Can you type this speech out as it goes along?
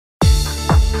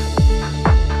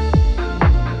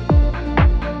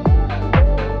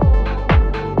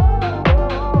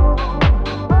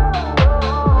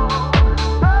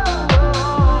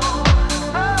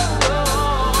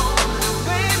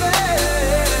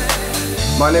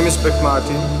My name is Beck.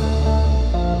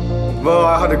 Well,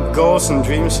 I had goals and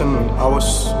dreams and I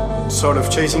was sort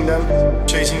of chasing them.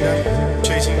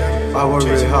 I work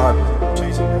really hard.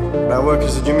 I work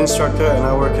as a gym instructor and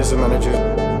I work as a manager.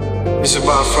 It's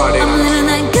about Friday night. I'm living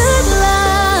that good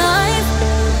life.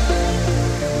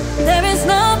 There is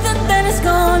nothing that is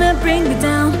gonna bring me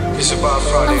down. It's about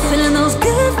Friday night. I'm feeling those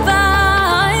good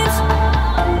vibes.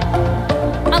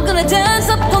 I'm gonna dance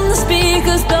up on the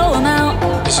speakers, throw them out.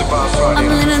 It's about Friday I'm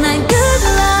night. living that good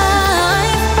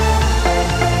life.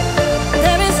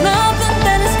 There is nothing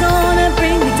that is gonna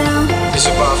bring me down. It's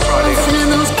about Friday I'm night.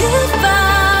 feeling those good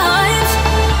vibes.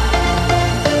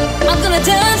 I'm gonna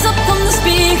dance up on the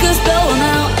speakers, throw them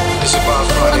out. It's about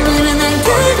Friday I'm night. living that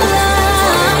good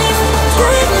life.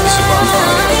 Good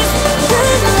life.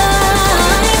 Good life.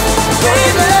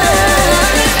 Baby.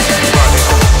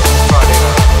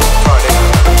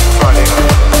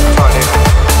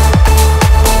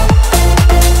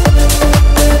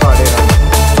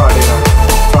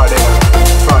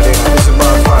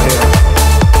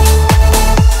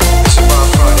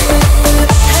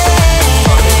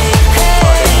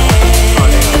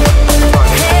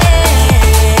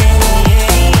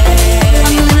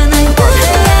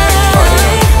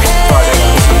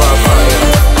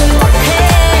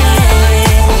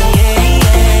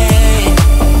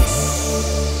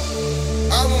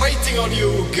 On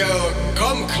you, girl,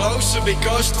 come closer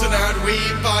because tonight we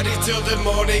party till the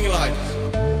morning light.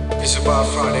 It's about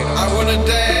Friday night. I wanna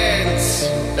dance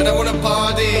and I wanna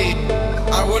party.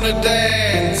 I wanna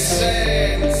dance.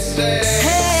 Hey,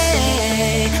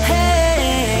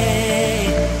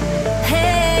 hey,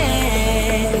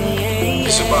 hey.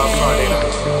 It's about Friday night.